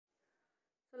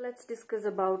Let's discuss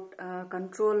about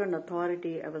control and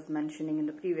authority I was mentioning in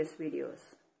the previous videos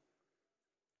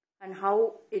and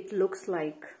how it looks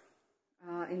like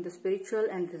in the spiritual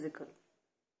and physical.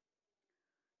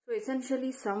 So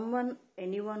essentially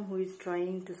anyone who is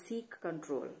trying to seek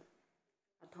control,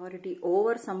 authority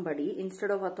over somebody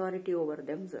instead of authority over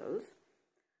themselves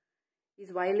is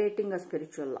violating a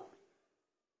spiritual law,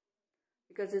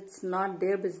 because it's not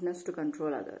their business to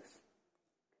control others.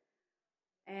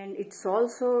 And it's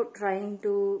also trying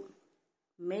to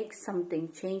make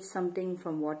something, change something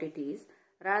from what it is,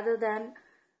 rather than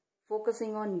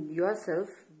focusing on yourself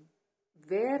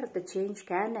where the change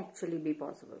can actually be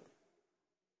possible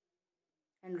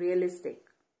and realistic.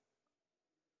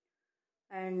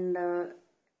 And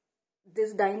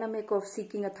this dynamic of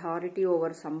seeking authority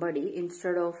over somebody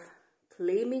instead of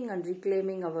claiming and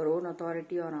reclaiming our own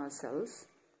authority on ourselves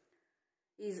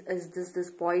is this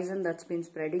poison that's been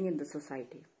spreading in the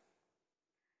society.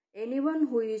 Anyone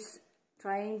who is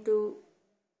trying to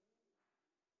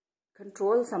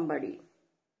control somebody,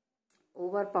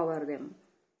 overpower them,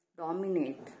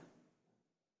 dominate,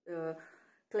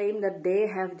 claim that they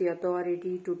have the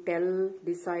authority to tell,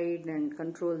 decide and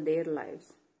control their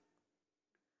lives,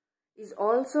 is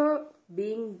also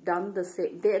being done the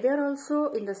same. They're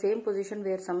also in the same position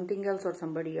where something else or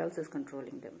somebody else is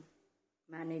controlling them,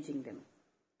 managing them.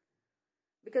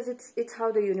 Because it's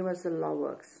how the universal law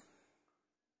works.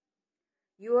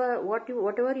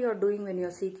 Whatever you are doing when you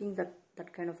are seeking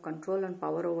that kind of control and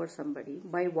power over somebody,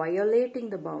 by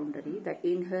violating the boundary, the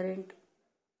inherent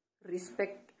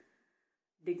respect,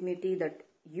 dignity that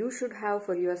you should have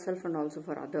for yourself and also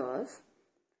for others,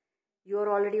 you are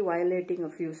already violating a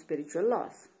few spiritual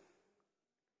laws.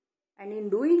 And in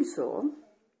doing so,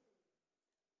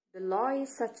 the law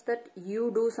is such that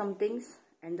you do some things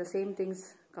and the same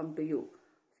things come to you.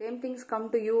 Same things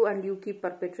come to you and you keep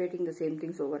perpetrating the same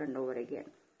things over and over again.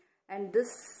 And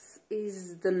this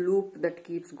is the loop that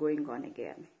keeps going on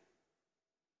again.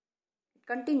 It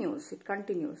continues.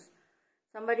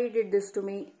 Somebody did this to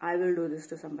me, I will do this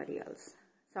to somebody else.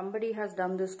 Somebody has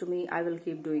done this to me, I will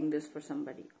keep doing this for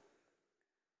somebody.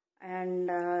 And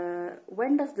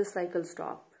when does this cycle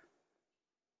stop?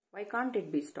 Why can't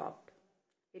it be stopped?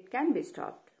 It can be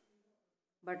stopped.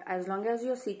 But as long as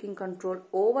you're seeking control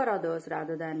over others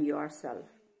rather than yourself,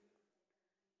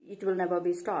 it will never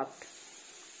be stopped.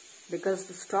 Because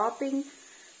the stopping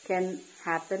can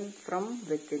happen from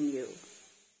within you,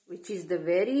 which is the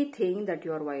very thing that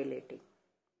you are violating.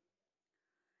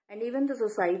 And even the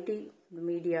society, the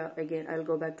media, again, I'll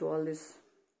go back to all these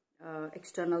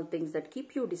external things that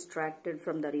keep you distracted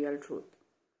from the real truth.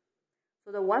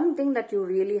 So the one thing that you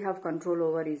really have control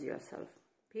over is yourself,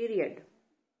 period.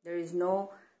 There is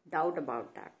no doubt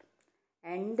about that.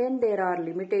 And then there are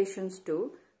limitations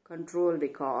to control,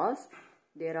 because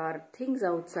there are things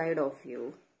outside of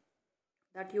you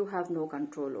that you have no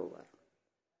control over.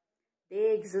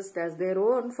 They exist as their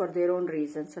own for their own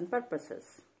reasons and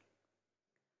purposes.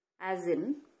 As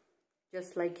in,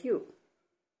 just like you.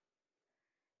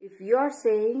 If you are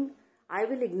saying, I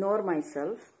will ignore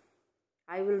myself,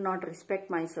 I will not respect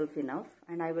myself enough,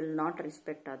 and I will not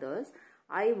respect others,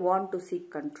 I want to seek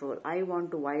control, I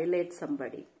want to violate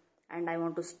somebody, and I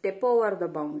want to step over the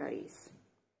boundaries.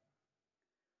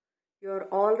 You are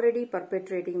already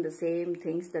perpetrating the same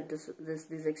things that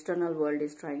this external world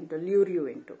is trying to lure you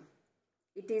into.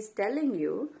 It is telling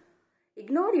you,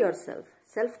 ignore yourself,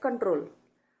 self-control.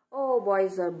 Oh,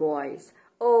 boys are boys.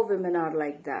 Oh, women are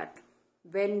like that.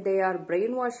 When they are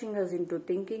brainwashing us into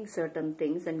thinking certain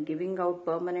things and giving out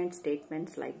permanent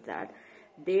statements like that,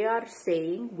 they are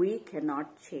saying we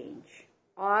cannot change,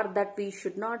 or that we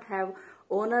should not have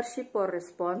ownership or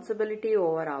responsibility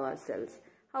over ourselves.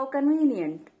 How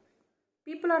convenient.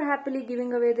 People are happily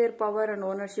giving away their power and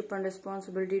ownership and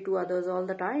responsibility to others all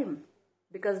the time,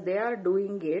 because they are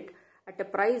doing it at a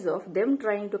price of them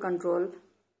trying to control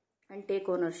and take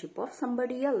ownership of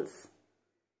somebody else.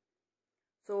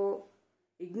 So,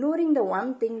 ignoring the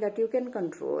one thing that you can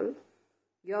control,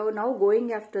 you are now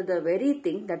going after the very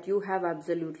thing that you have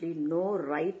absolutely no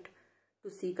right to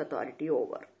seek authority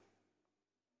over.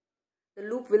 The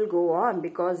loop will go on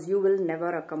because you will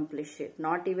never accomplish it,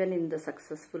 not even in the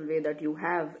successful way that you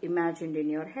have imagined in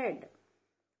your head.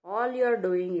 All you are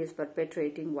doing is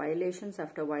perpetrating violations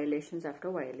after violations after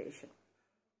violation.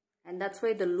 And that's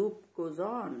why the loop goes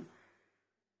on.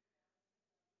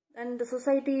 And the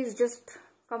society is just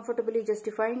comfortably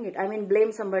justifying it. I mean,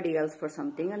 blame somebody else for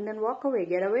something and then walk away,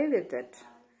 get away with it.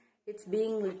 It's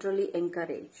being literally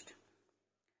encouraged.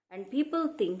 And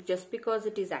people think just because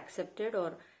it is accepted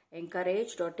or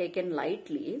encouraged or taken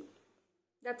lightly,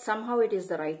 that somehow it is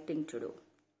the right thing to do.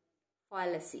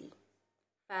 Fallacy,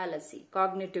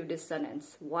 cognitive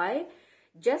dissonance. Why?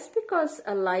 Just because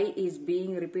a lie is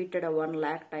being repeated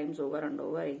 1,00,000 times over and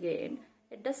over again,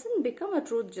 it doesn't become a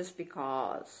truth just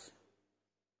because.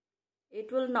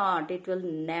 It will not, it will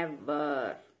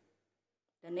never.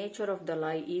 The nature of the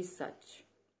lie is such.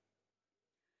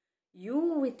 You,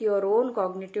 with your own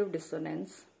cognitive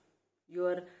dissonance,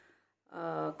 your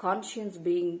conscience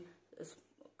being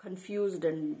confused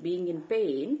and being in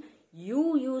pain,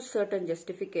 you use certain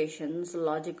justifications,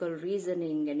 logical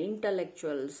reasoning and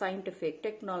intellectual, scientific,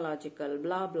 technological,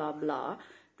 blah, blah, blah,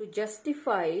 to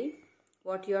justify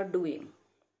what you are doing.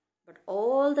 But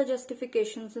all the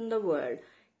justifications in the world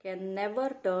can never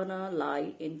turn a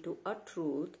lie into a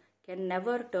truth, can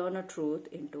never turn a truth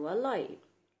into a lie.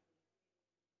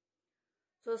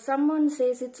 So someone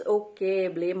says it's okay,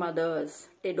 blame others,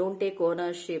 they don't take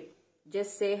ownership.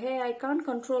 Just say, hey, I can't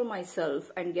control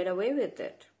myself and get away with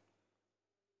it.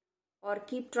 Or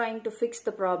keep trying to fix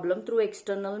the problem through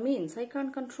external means. I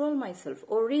can't control myself.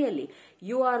 Or really,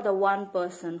 you are the one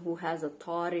person who has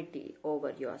authority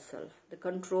over yourself, the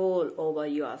control over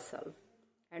yourself.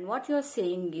 And what you're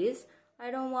saying is, I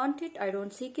don't want it, I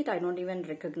don't seek it, I don't even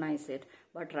recognize it.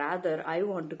 But rather, I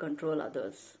want to control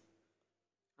others.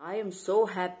 I am so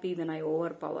happy when I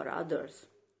overpower others.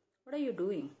 What are you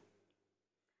doing?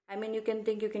 I mean, you can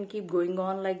think you can keep going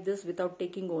on like this without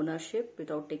taking ownership,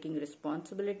 without taking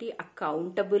responsibility,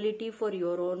 accountability for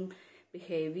your own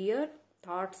behavior,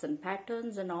 thoughts and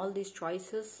patterns and all these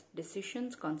choices,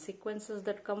 decisions, consequences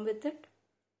that come with it.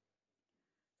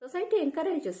 Society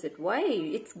encourages it. Why?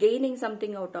 It's gaining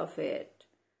something out of it.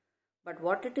 But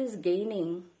what it is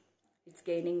gaining, it's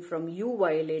gaining from you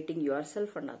violating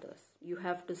yourself and others. You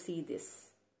have to see this.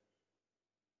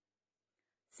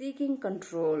 Seeking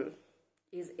control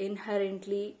is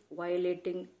inherently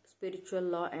violating spiritual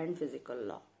law and physical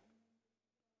law.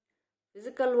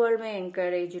 Physical world may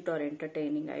encourage it or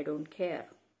entertaining, I don't care.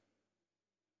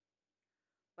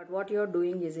 But what you're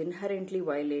doing is inherently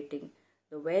violating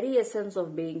the very essence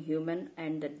of being human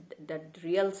and that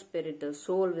real spirit, the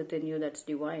soul within you that's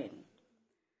divine.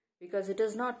 Because it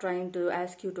is not trying to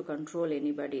ask you to control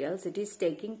anybody else. It is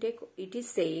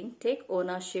saying, take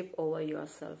ownership over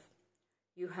yourself.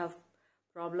 You have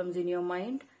problems in your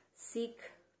mind, seek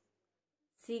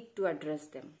to address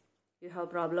them. You have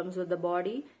problems with the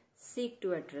body, seek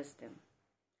to address them.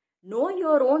 Know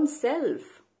your own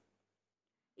self.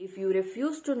 If you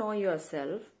refuse to know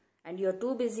yourself and you're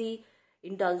too busy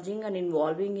indulging and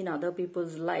involving in other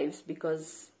people's lives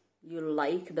because you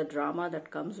like the drama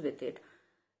that comes with it,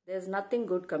 there's nothing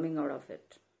good coming out of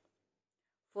it.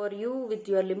 For you, with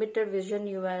your limited vision,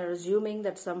 you are assuming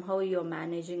that somehow you're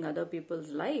managing other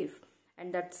people's life.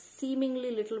 And that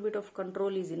seemingly little bit of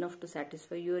control is enough to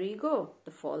satisfy your ego, the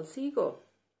false ego.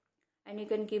 And you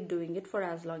can keep doing it for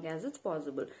as long as it's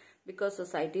possible. Because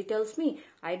society tells me,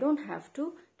 I don't have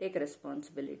to take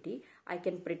responsibility. I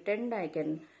can pretend, I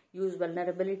can use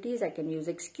vulnerabilities, I can use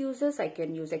excuses, I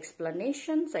can use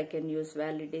explanations, I can use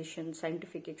validation,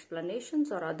 scientific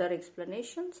explanations or other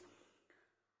explanations.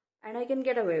 And I can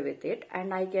get away with it.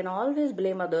 And I can always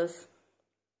blame others.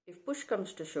 If push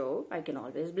comes to shove, I can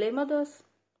always blame others.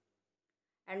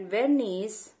 And when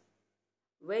is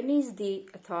the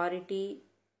authority,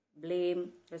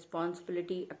 blame,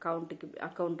 responsibility,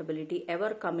 accountability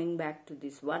ever coming back to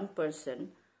this one person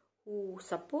who's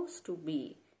supposed to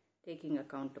be taking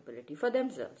accountability for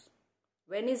themselves?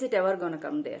 When is it ever going to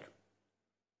come there?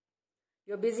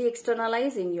 You're busy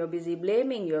externalizing, you're busy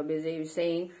blaming, you're busy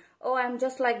saying, oh, I'm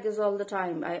just like this all the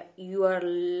time. You are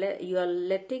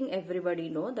letting everybody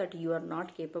know that you are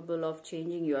not capable of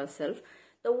changing yourself.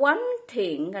 The one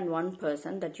thing and one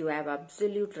person that you have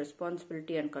absolute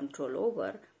responsibility and control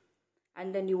over,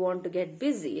 and then you want to get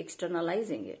busy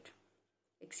externalizing it.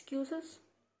 Excuses,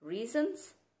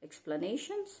 reasons,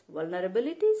 explanations,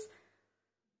 vulnerabilities,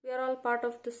 we are all part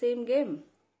of the same game.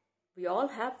 We all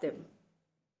have them.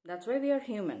 That's why we are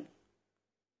human.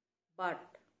 But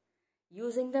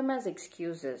using them as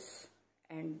excuses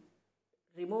and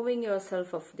removing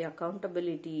yourself of the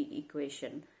accountability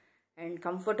equation and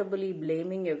comfortably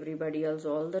blaming everybody else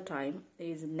all the time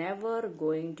is never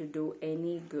going to do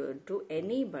any good to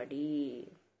anybody.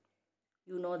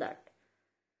 You know that.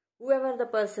 Whoever the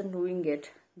person doing it,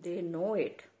 they know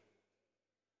it.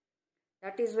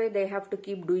 That is why they have to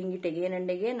keep doing it again and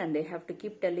again, and they have to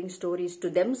keep telling stories to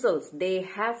themselves. They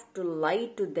have to lie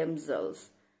to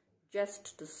themselves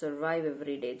just to survive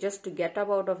every day, just to get up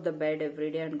out of the bed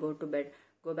every day and go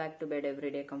back to bed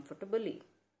every day comfortably.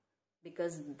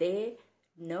 Because they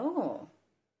know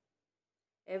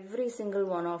Every single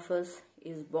one of us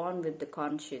is born with the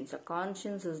conscience. A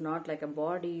conscience is not like a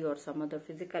body or some other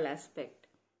physical aspect.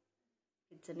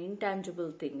 It's an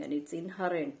intangible thing and it's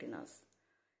inherent in us.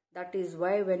 That is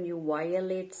why when you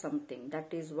violate something,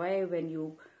 that is why when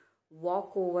you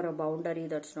walk over a boundary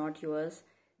that's not yours,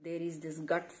 there is this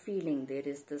gut feeling, there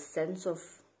is this sense of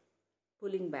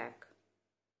pulling back.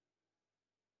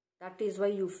 That is why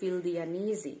you feel the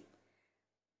uneasy.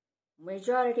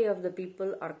 Majority of the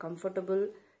people are comfortable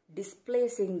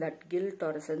displacing that guilt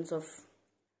or a sense of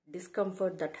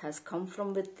discomfort that has come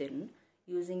from within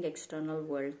using external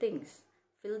world things.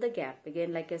 Fill the gap.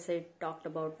 Again, like I said, talked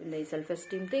about in the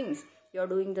self-esteem things, you're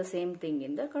doing the same thing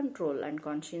in the control and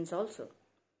conscience also.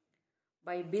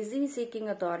 By busy seeking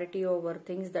authority over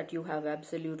things that you have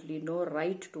absolutely no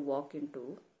right to walk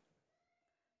into,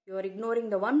 you are ignoring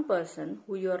the one person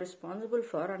who you are responsible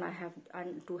for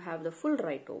and to have the full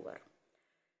right over.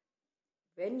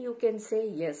 When you can say,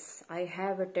 yes, I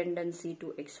have a tendency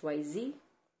to XYZ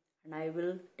and I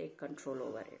will take control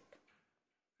over it.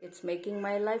 It's making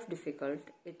my life difficult.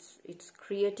 It's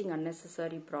creating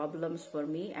unnecessary problems for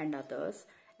me and others,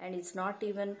 and it's not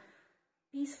even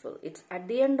peaceful. It's at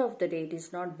the end of the day, it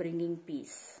is not bringing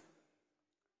peace.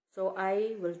 So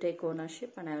I will take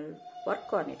ownership and I'll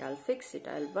work on it. I'll fix it.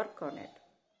 I'll work on it.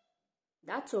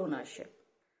 That's ownership.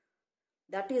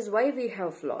 That is why we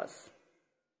have flaws.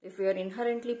 If we are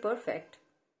inherently perfect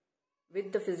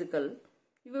with the physical,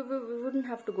 we wouldn't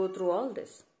have to go through all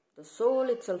this. The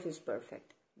soul itself is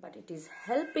perfect, but it is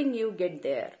helping you get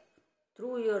there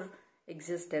through your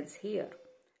existence here.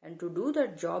 And to do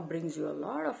that job brings you a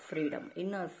lot of freedom,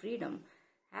 inner freedom,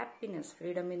 happiness,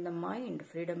 freedom in the mind,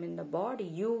 freedom in the body.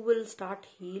 You will start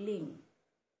healing.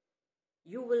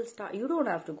 You don't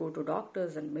have to go to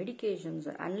doctors and medications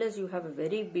unless you have a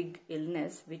very big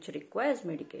illness which requires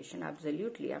medication.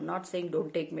 Absolutely. I'm not saying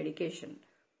don't take medication.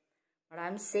 But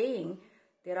I'm saying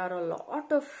there are a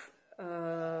lot of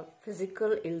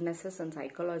physical illnesses and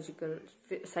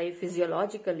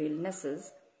physiological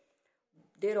illnesses.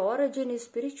 Their origin is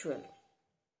spiritual.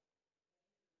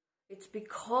 It's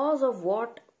because of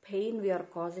what pain we are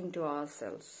causing to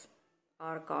ourselves,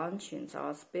 our conscience,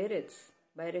 our spirits,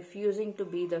 by refusing to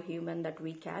be the human that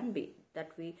we can be,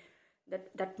 that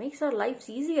makes our lives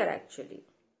easier actually.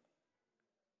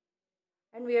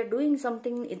 And we are doing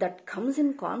something that comes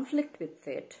in conflict with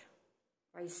it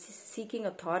by seeking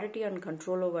authority and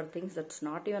control over things that's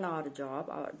not even our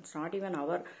job, it's not even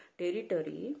our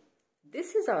territory.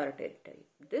 This is our territory.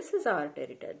 This is our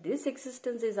territory. This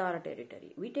existence is our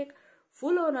territory. We take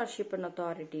full ownership and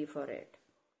authority for it.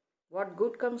 What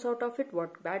good comes out of it,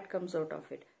 what bad comes out of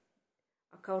it.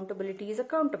 Accountability is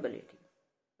accountability.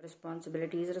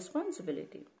 Responsibility is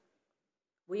responsibility.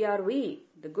 We are we,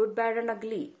 the good, bad and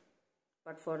ugly.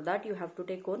 But for that you have to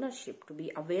take ownership, to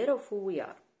be aware of who we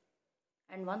are.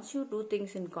 And once you do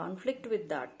things in conflict with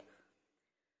that,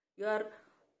 you are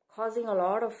causing a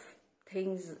lot of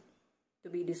things to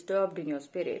be disturbed in your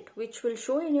spirit, which will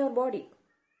show in your body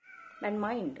and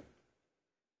mind.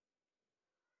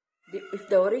 If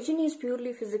the origin is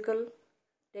purely physical,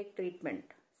 take treatment,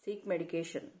 seek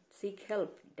medication, seek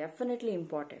help, definitely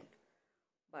important.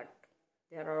 But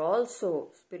there are also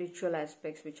spiritual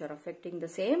aspects which are affecting the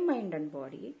same mind and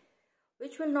body,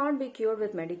 which will not be cured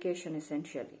with medication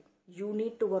essentially. You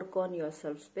need to work on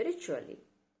yourself spiritually.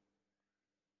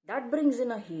 That brings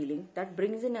in a healing, that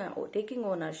brings in a taking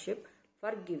ownership,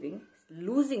 forgiving,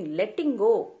 losing, letting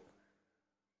go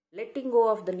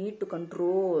of the need to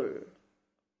control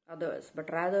others,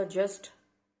 but rather just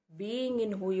being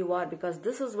in who you are, because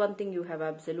this is one thing you have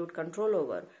absolute control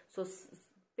over. So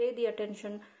pay the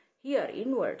attention here,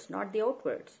 inwards, not the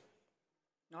outwards,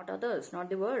 not others, not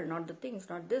the world, not the things,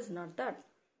 not this, not that,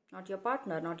 not your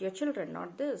partner, not your children,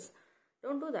 not this.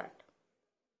 Don't do that.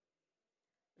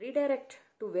 Redirect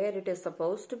to where it is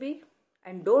supposed to be,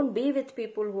 and don't be with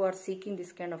people who are seeking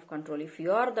this kind of control. If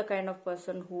you are the kind of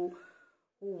person who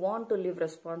want to live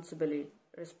responsibly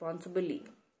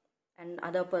and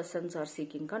other persons are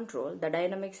seeking control, the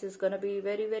dynamics is going to be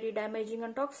very, very damaging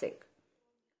and toxic.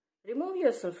 Remove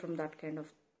yourself from that kind of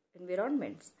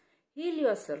environments. Heal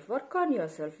yourself, work on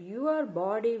yourself. Your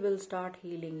body will start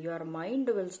healing, your mind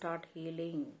will start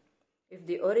healing. If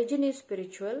the origin is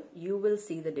spiritual, you will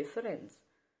see the difference.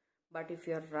 But if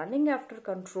you are running after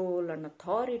control and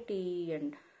authority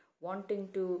and wanting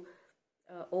to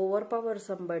overpower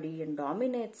somebody and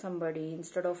dominate somebody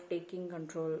instead of taking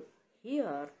control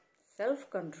here,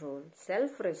 self-control,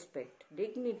 self-respect,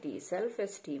 dignity,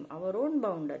 self-esteem, our own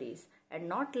boundaries, and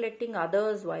not letting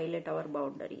others violate our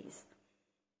boundaries.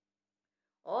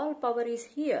 All power is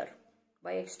here.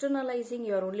 By externalizing,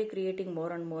 you are only creating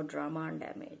more and more drama and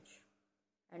damage.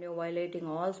 And you're violating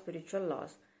all spiritual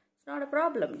laws. It's not a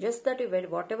problem. Just that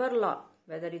whatever law,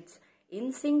 whether it's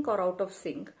in sync or out of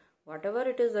sync, whatever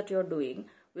it is that you're doing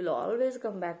will always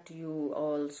come back to you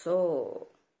also.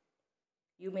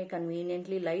 You may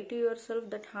conveniently lie to yourself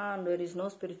that there is no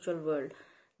spiritual world.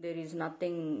 There is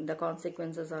nothing, the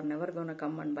consequences are never going to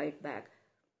come and bite back.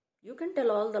 You can tell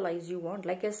all the lies you want.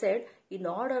 Like I said, in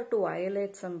order to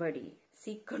violate somebody,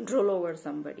 seek control over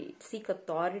somebody, seek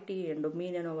authority and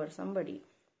dominion over somebody,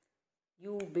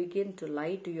 you begin to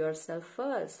lie to yourself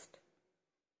first.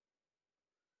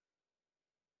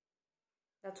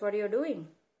 That's what you're doing.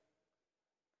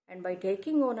 And by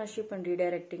taking ownership and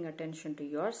redirecting attention to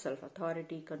yourself,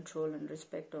 authority, control, and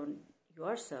respect on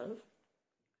yourself,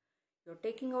 you're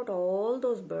taking out all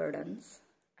those burdens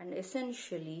and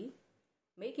essentially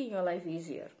making your life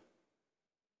easier.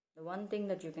 The one thing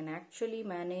that you can actually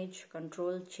manage,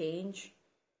 control, change,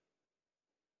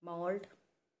 mold,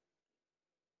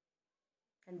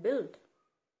 and build.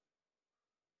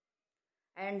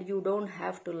 And you don't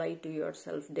have to lie to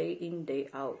yourself day in, day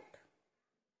out.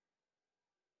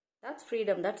 That's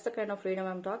freedom. That's the kind of freedom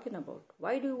I'm talking about.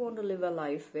 Why do you want to live a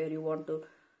life where you want to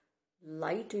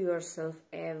lie to yourself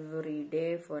every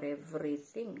day for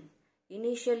everything?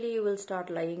 Initially, you will start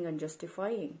lying and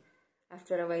justifying.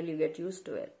 After a while, you get used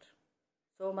to it.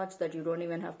 So much that you don't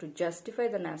even have to justify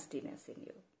the nastiness in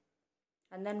you.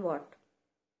 And then what?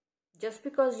 Just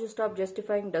because you stop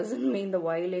justifying doesn't mean the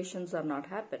violations are not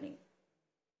happening.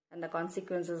 And the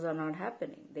consequences are not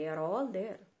happening. They are all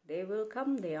there. They will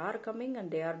come, they are coming, and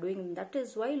they are doing. That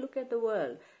is why look at the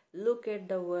world. Look at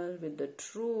the world with the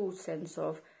true sense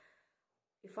of,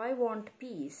 if I want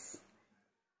peace,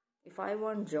 if I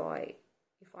want joy,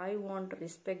 if I want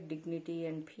respect, dignity,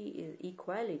 and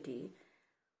equality,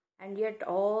 and yet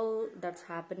all that's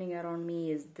happening around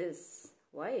me is this.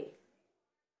 Why?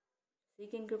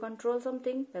 Seeking to control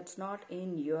something that's not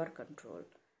in your control,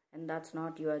 and that's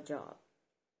not your job.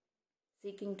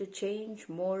 Seeking to change,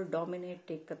 mold, dominate,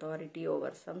 take authority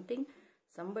over something,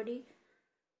 somebody,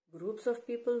 groups of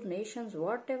people, nations,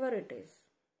 whatever it is.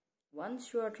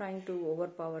 Once you are trying to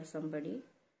overpower somebody,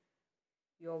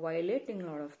 you are violating a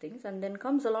lot of things, and then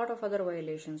comes a lot of other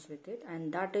violations with it,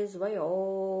 and that is why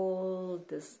all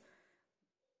this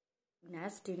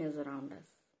nastiness around us.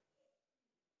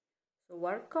 So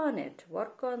work on it.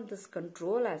 Work on this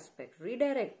control aspect.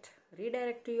 Redirect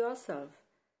to yourself.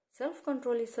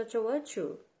 Self-control is such a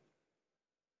virtue.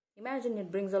 Imagine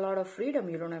it brings a lot of freedom.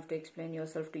 You don't have to explain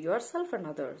yourself to yourself and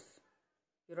others.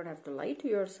 You don't have to lie to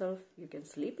yourself. You can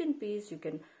sleep in peace. You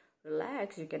can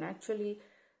relax. You can actually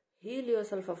heal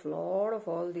yourself of a lot of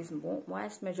all these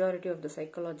vast majority of the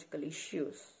psychological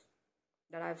issues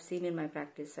that I've seen in my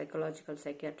practice, psychological,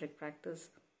 psychiatric practice.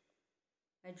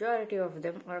 Majority of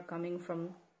them are coming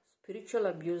from spiritual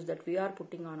abuse that we are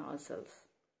putting on ourselves.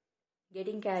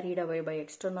 Getting carried away by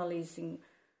externalizing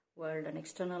world and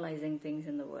externalizing things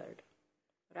in the world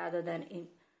rather than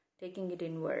taking it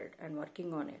inward and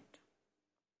working on it.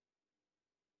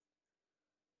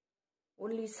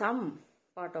 Only some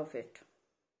part of it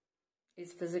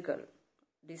is physical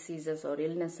diseases or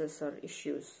illnesses or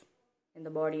issues in the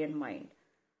body and mind.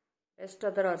 Rest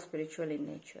other are spiritual in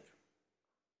nature,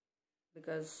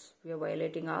 because we are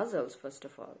violating ourselves first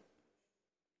of all.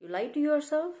 You lie to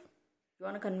yourself. You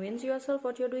want to convince yourself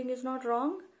what you're doing is not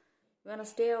wrong. You want to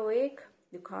stay awake.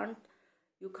 You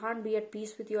can't be at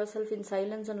peace with yourself in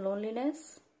silence and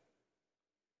loneliness.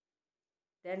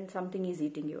 Then something is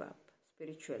eating you up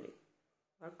spiritually.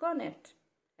 Work on it.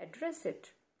 Address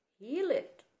it. Heal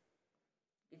it.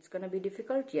 It's going to be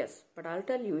difficult, yes. But I'll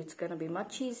tell you, it's going to be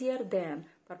much easier than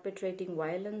perpetrating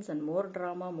violence and more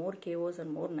drama, more chaos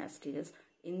and more nastiness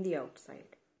in the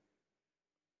outside.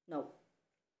 No.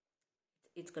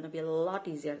 It's going to be a lot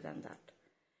easier than that.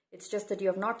 It's just that you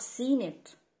have not seen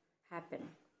it happen.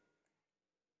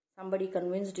 Somebody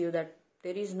convinced you that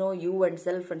there is no you and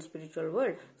self and spiritual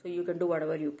world, so you can do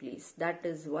whatever you please. That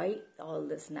is why all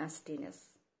this nastiness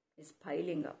is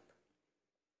piling up.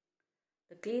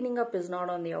 The cleaning up is not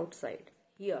on the outside.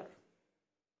 Here.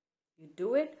 You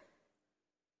do it,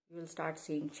 you will start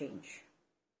seeing change.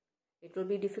 It will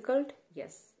be difficult?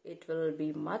 Yes. It will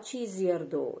be much easier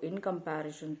though in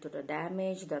comparison to the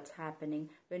damage that's happening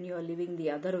when you are living the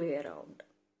other way around.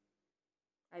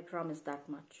 I promise that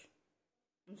much.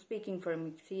 I'm speaking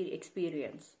from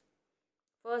experience.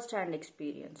 First-hand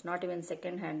experience, not even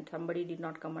second-hand. Somebody did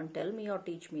not come and tell me or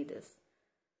teach me this.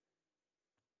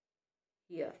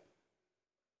 Here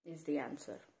is the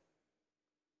answer.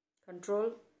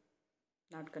 Control,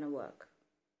 not gonna work.